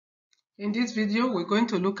In this video, we're going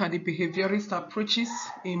to look at the behaviorist approaches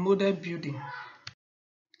in model building.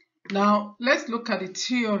 Now, let's look at the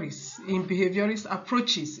theories in behaviorist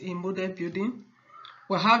approaches in model building.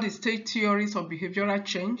 We have the stage theories of behavioral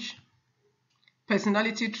change,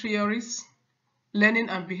 personality theories, learning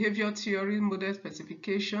and behavior theory, model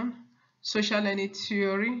specification, social learning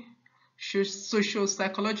theory,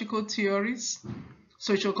 social-psychological theories,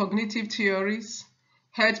 social-cognitive theories,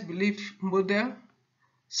 health belief model,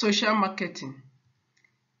 social marketing,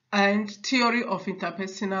 and theory of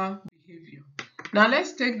interpersonal behavior. Now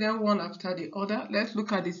let's take them one after the other. Let's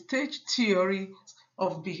look at the stage theory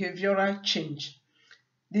of behavioral change.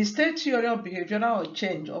 The stage theory of behavioral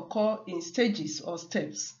change occur in stages or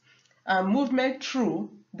steps, and movement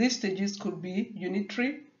through these stages could be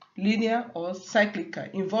unitary, linear, or cyclical,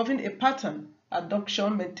 involving a pattern,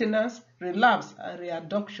 adoption, maintenance, relapse, and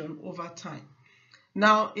readoption over time.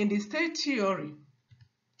 Now, in the stage theory,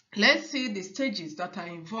 let's see the stages that are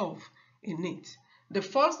involved in it. The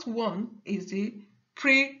first one is the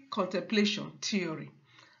pre-contemplation theory.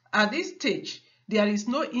 At this stage, there is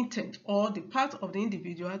no intent or the part of the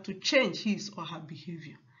individual to change his or her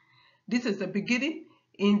behavior. This is the beginning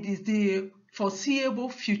in the foreseeable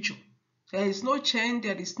future. There is no change,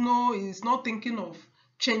 it is not thinking of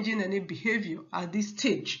changing any behavior at this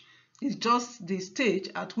stage. It's just the stage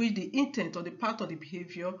at which the intent or the part of the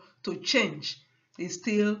behavior to change is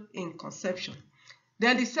still in conception.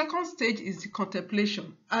 Then the second stage is the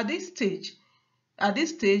contemplation. At this stage,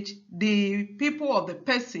 the people of the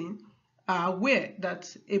person are aware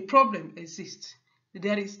that a problem exists.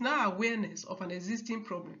 There is now awareness of an existing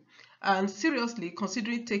problem and seriously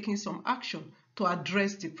considering taking some action to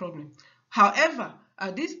address the problem. However,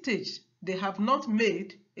 at this stage, they have not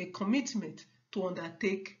made a commitment to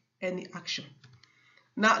undertake any action.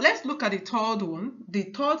 Now, let's look at the third one. The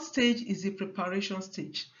third stage is the preparation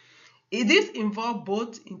stage. This involves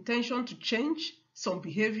both intention to change some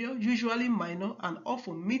behavior, usually minor, and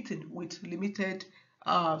often meeting with limited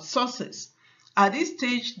sources. At this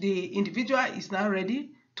stage, the individual is now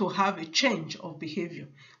ready to have a change of behavior.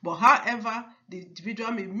 But however, the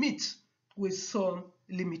individual may meet with some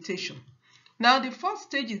limitation. Now, the fourth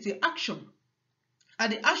stage is the action.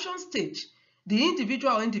 At the action stage, the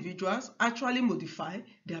individual or individuals actually modify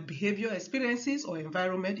their behavior, experiences, or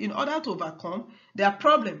environment in order to overcome their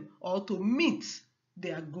problem or to meet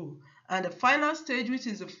their goal. And the final stage, which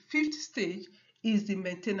is the fifth stage, is the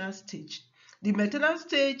maintenance stage. The maintenance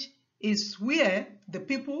stage is where the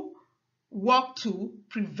people work to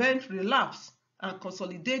prevent relapse and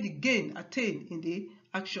consolidate the gain attained in the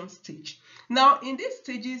action stage. Now, in these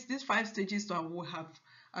stages, these 5 stages that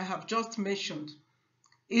I have just mentioned,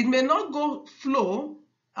 it may not flow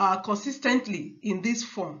consistently in this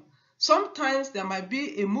form. Sometimes there might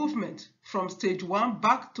be a movement from stage 1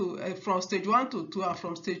 back to from stage 1 to 2 and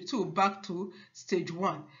from stage 2 back to stage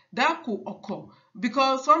 1. That could occur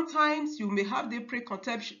because sometimes you may have the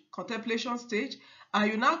pre-contemplation stage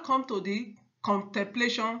and you now come to the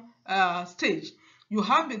contemplation stage. You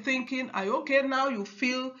have been thinking, okay, now you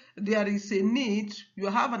feel there is a need, you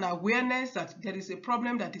have an awareness that there is a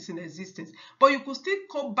problem that is in existence. But you could still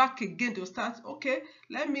come back again to start, okay,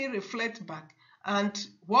 let me reflect back. And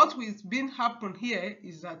what has been happening here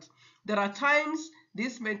is that there are times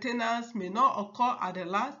this maintenance may not occur at the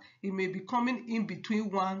last, it may be coming in between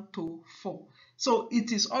 1 to 4. So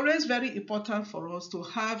it is always very important for us to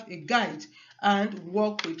have a guide and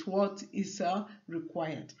work with what is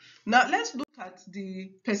required. Now let's look at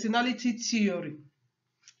the personality theory.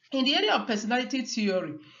 In the area of personality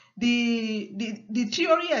theory, the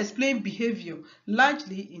theory explains behavior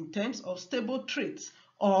largely in terms of stable traits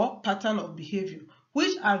or pattern of behavior,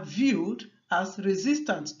 which are viewed as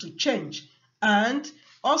resistant to change. And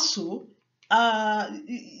also,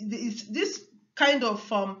 this kind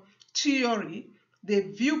of theory, they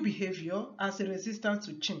view behavior as a resistance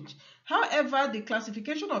to change. However, the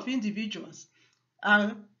classification of individuals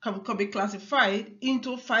can be classified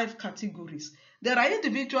into 5 categories. There are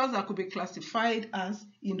individuals that could be classified as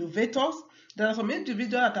innovators. There are some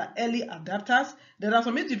individuals that are early adapters. There are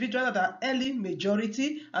some individuals that are early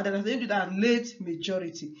majority, and there are some individuals that are late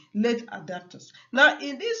majority, late adapters. Now,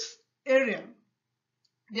 in this area,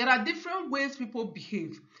 there are different ways people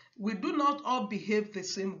behave. We do not all behave the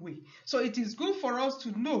same way. So it is good for us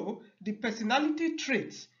to know the personality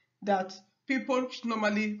traits that people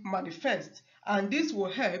normally manifest, and this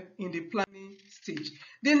will help in the planning stage.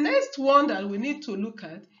 The next one that we need to look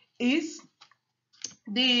at is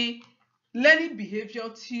the learning behavior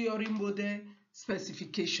theory model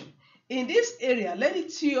specification. In this area, learning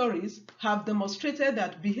theories have demonstrated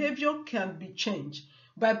that behavior can be changed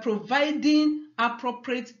by providing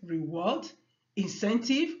appropriate reward,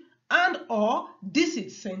 incentive, and or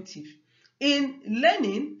disincentive. In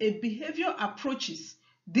learning, a behavior approaches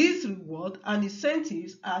these rewards and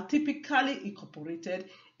incentives are typically incorporated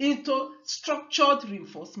into structured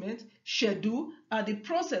reinforcement, schedule, and the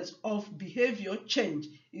process of behavior change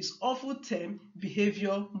is often termed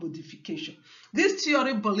behavior modification. This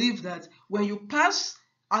theory believes that when you pass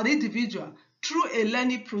an individual through a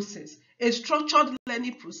learning process, a structured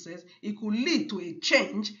learning process, it could lead to a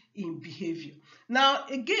change in behavior. Now,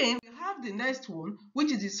 again, we have the next one,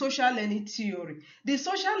 which is the social learning theory. The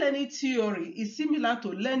social learning theory is similar to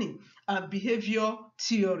learning and behavior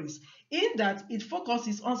theories in that it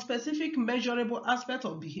focuses on specific measurable aspects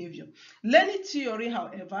of behavior. Learning theory,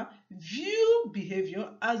 however, views behavior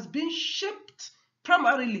as being shaped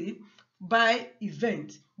primarily by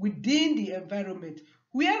events within the environment,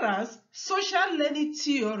 whereas social learning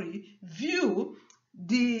theory view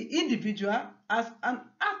the individual as an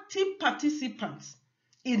active participant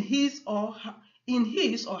in his or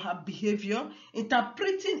her behavior,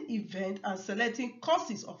 interpreting events and selecting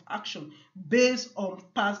courses of action based on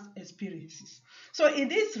past experiences. So in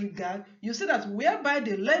this regard, you see that whereby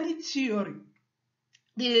the learning theory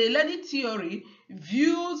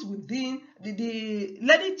views within the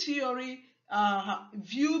learning theory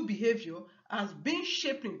view behavior as being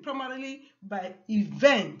shaped primarily by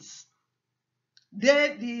events.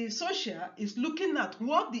 Then the social is looking at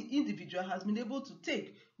what the individual has been able to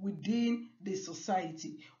take within the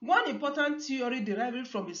society. One important theory deriving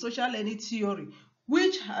from the social learning theory,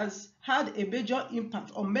 which has had a major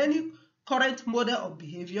impact on many current models of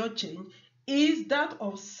behavior change, is that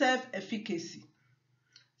of self-efficacy.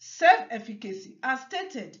 Self-efficacy, as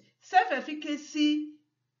stated, self-efficacy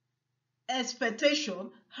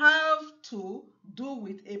expectation have to do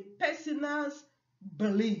with a person's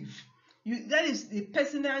belief. That is the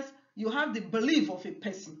person's, you have the belief of a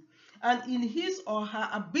person and in his or her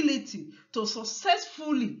ability to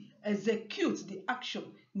successfully execute the action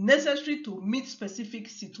necessary to meet specific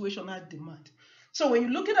situational demand. So when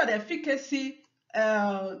you're looking at the efficacy,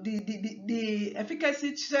 the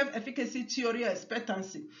efficacy, self-efficacy theory of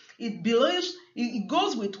expectancy, it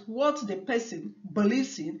goes with what the person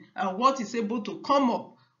believes in and what is able to come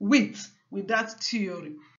up with that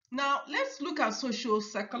theory. Now let's look at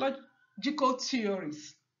socio-psychological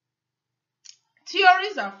theories.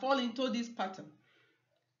 Theories that fall into this pattern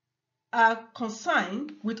are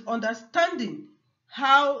concerned with understanding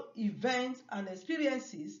how events and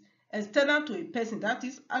experiences external to a person, that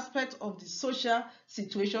is, aspect of the social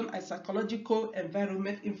situation and psychological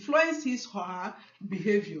environment, influence his or her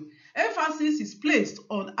behavior. Emphasis is placed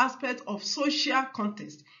on aspects of social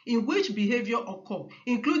context in which behavior occurs,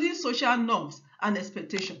 including social norms and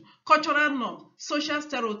expectations, cultural norms, social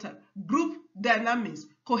stereotypes, group dynamics,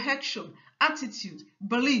 cohesion, attitude,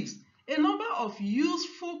 beliefs. A number of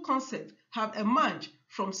useful concepts have emerged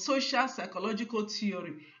from social psychological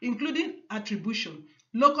theory, including attribution,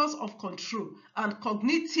 locus of control, and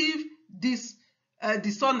cognitive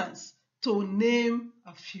dissonance, to name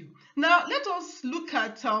a few. Now, let us look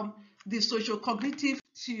at the socio-cognitive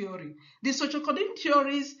theory. The socio-cognitive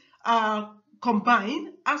theories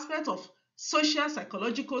combine aspects of social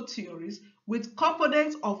psychological theories with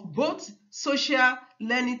components of both social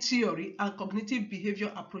learning theory and cognitive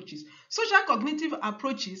behavior approaches. Social cognitive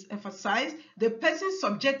approaches emphasize the person's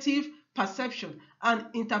subjective perception and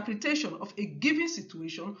interpretation of a given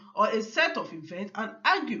situation or a set of events and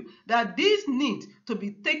argue that these need to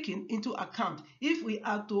be taken into account if we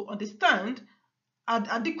are to understand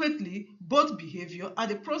adequately both behavior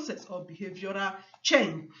and the process of behavioral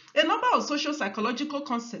change. A number of social psychological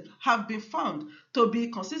concepts have been found to be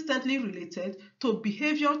consistently related to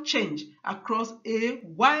behavior change across a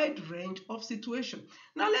wide range of situations.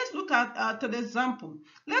 Now let's look at an example.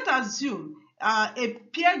 Let's assume a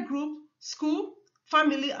peer group, school,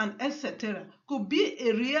 family, and etc. could be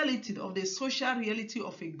a reality of the social reality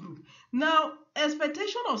of a group. Now,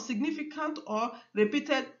 expectation of significant or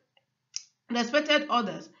repeated unexpected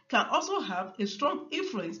others can also have a strong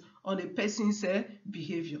influence on a person's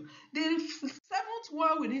behavior. The seventh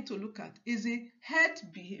one we need to look at is the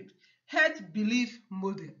herd belief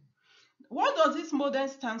model. What does this model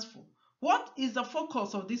stand for? What is the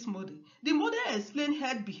focus of this model? The model explains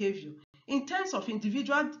herd behavior in terms of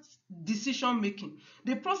individual decision making,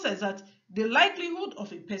 the process that the likelihood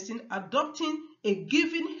of a person adopting a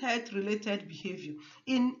given herd related behavior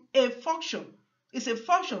in a function is a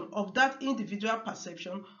function of that individual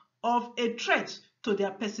perception of a threat to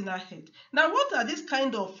their personal health. Now, what are these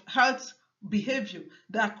kind of health behavior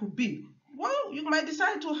that could be? Well, you might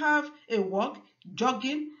decide to have a walk,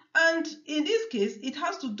 jogging, And in this case, it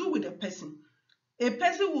has to do with a person. A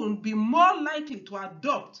person will be more likely to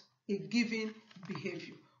adopt a given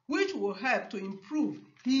behavior, which will help to improve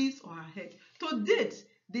his or her health. To date,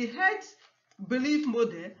 the health belief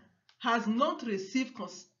model has not received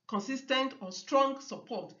consistent or strong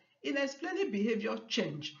support in explaining behavior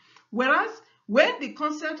change. Whereas when the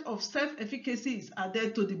concept of self-efficacy is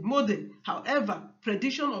added to the model, however,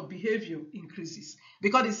 prediction of behavior increases.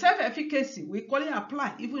 Because the self-efficacy we equally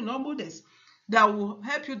apply even in our models that will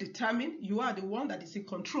help you determine you are the one that is in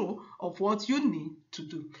control of what you need to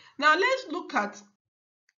do. Now let's look at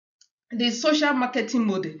the social marketing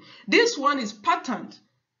model. This one is patterned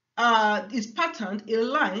in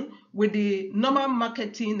line with the normal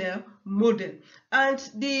marketing model, and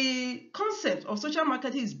the concept of social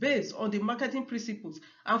marketing is based on the marketing principles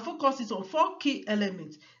and focuses on 4 key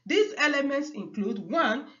elements. These elements include: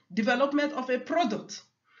 1, development of a product,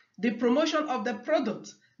 the promotion of the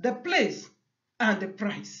product, the place, and the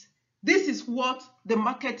price. This is what the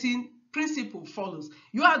marketing principle follows.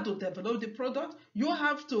 You have to develop the product, you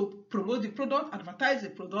have to promote the product, advertise the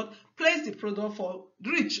product, place the product for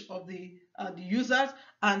reach of the users,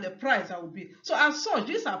 and the price that will be. So as such,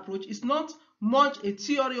 this approach is not much a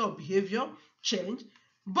theory of behavior change,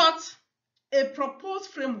 but a proposed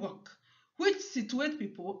framework which situates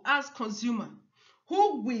people as consumers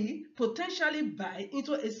who will potentially buy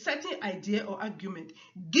into a certain idea or argument,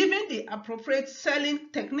 given the appropriate selling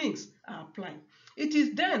techniques are applied. It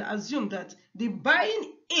is then assumed that the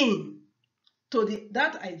buying in to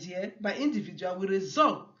that idea by individual will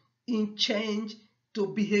result in change to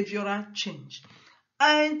behavioral change.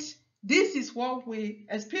 And this is what we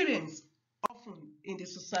experience often in the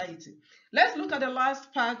society. Let's look at the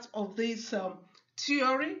last part of this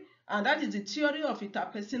theory, and that is the theory of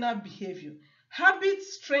interpersonal behavior. Habit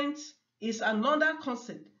strength is another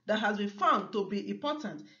concept that has been found to be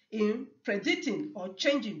important in predicting or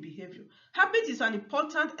changing behavior. Habit is an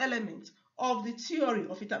important element of the theory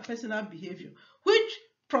of interpersonal behavior, which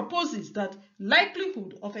proposes that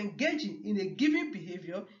likelihood of engaging in a given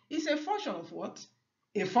behavior is a function of what?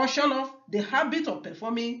 A function of the habit of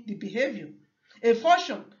performing the behavior, a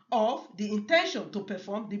function of the intention to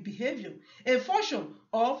perform the behavior, a function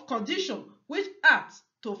of condition which acts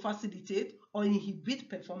to facilitate or inhibit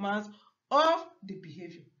performance of the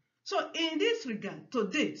behavior. So in this regard, to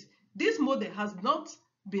date, this model has not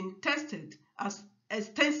been tested as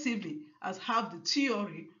extensively as have the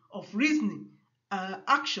theory of reasoning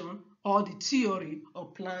action or the theory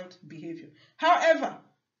of planned behavior. However,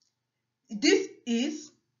 this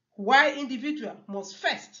is why individual must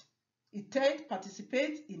first intend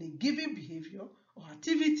participate in a given behavior or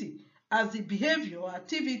activity. As the behavior or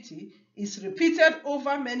activity is repeated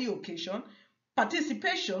over many occasions,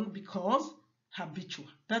 participation becomes habitual.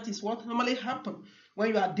 That is what normally happens when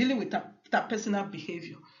you are dealing with interpersonal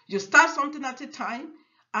behavior. You start something at a time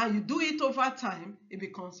and you do it over time, it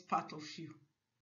becomes part of you.